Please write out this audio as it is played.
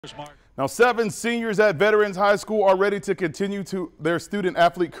Now, 7 seniors at Veterans High School are ready to continue to their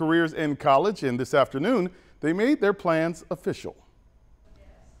student-athlete careers in college, and this afternoon, they made their plans official.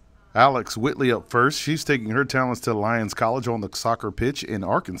 Alex Whitley up first. She's taking her talents to Lions College on the soccer pitch in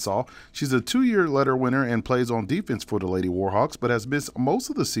Arkansas. She's a 2-year letter winner and plays on defense for the Lady Warhawks, but has missed most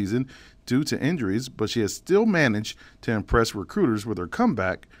of the season due to injuries, but she has still managed to impress recruiters with her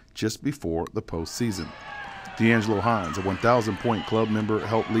comeback just before the postseason. D'Angelo Hines, a 1,000-point club member,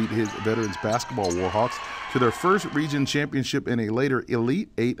 helped lead his Veterans basketball Warhawks to their first region championship in a later Elite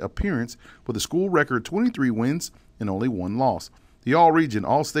 8 appearance with a school record 23 wins and only 1 loss. The all-region,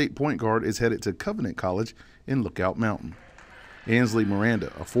 all-state point guard is headed to Covenant College in Lookout Mountain. Ansley Miranda,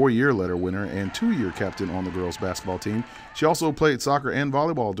 a 4-year letter winner and 2-year captain on the girls basketball team. She also played soccer and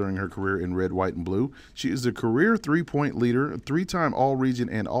volleyball during her career in red, white, and blue. She is a career 3-point leader, 3-time all-region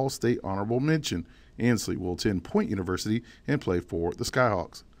and all-state honorable mention. Ansley will attend Point University and play for the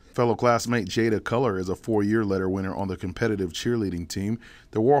Skyhawks. Fellow classmate Jada Culler is a 4-year letter winner on the competitive cheerleading team.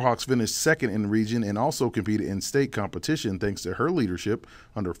 The Warhawks finished 2nd in the region and also competed in state competition thanks to her leadership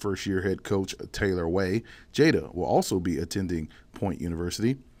under first-year head coach Taylor Way. Jada will also be attending Point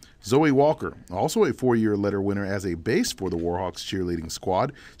University. Zoe Walker, also a 4-year letter winner as a base for the Warhawks cheerleading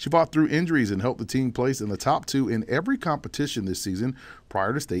squad. She fought through injuries and helped the team place in the top 2 in every competition this season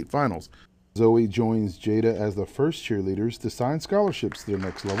prior to state finals. Zoe joins Jada as the first cheerleaders to sign scholarships to the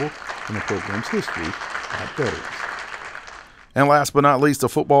next level in the program's history at Veterans. And last but not least, a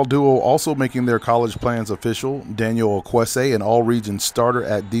football duo also making their college plans official. Daniel Okwese, an all-region starter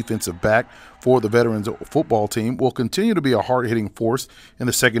at defensive back for the Veterans football team, will continue to be a hard-hitting force in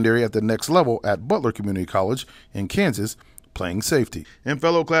the secondary at the next level at Butler Community College in Kansas, playing safety. And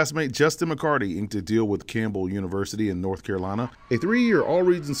fellow classmate Justin McCarty inked a deal with Campbell University in North Carolina, a 3-year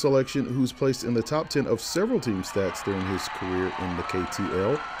all-region selection who's placed in the top 10 of several team stats during his career in the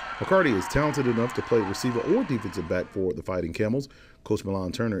KTL. McCarty is talented enough to play receiver or defensive back for the Fighting Camels. Coach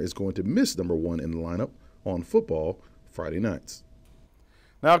Milan Turner is going to miss number 1 in the lineup on football Friday nights.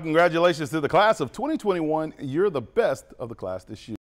 Now, congratulations to the class of 2021. You're the best of the class this year.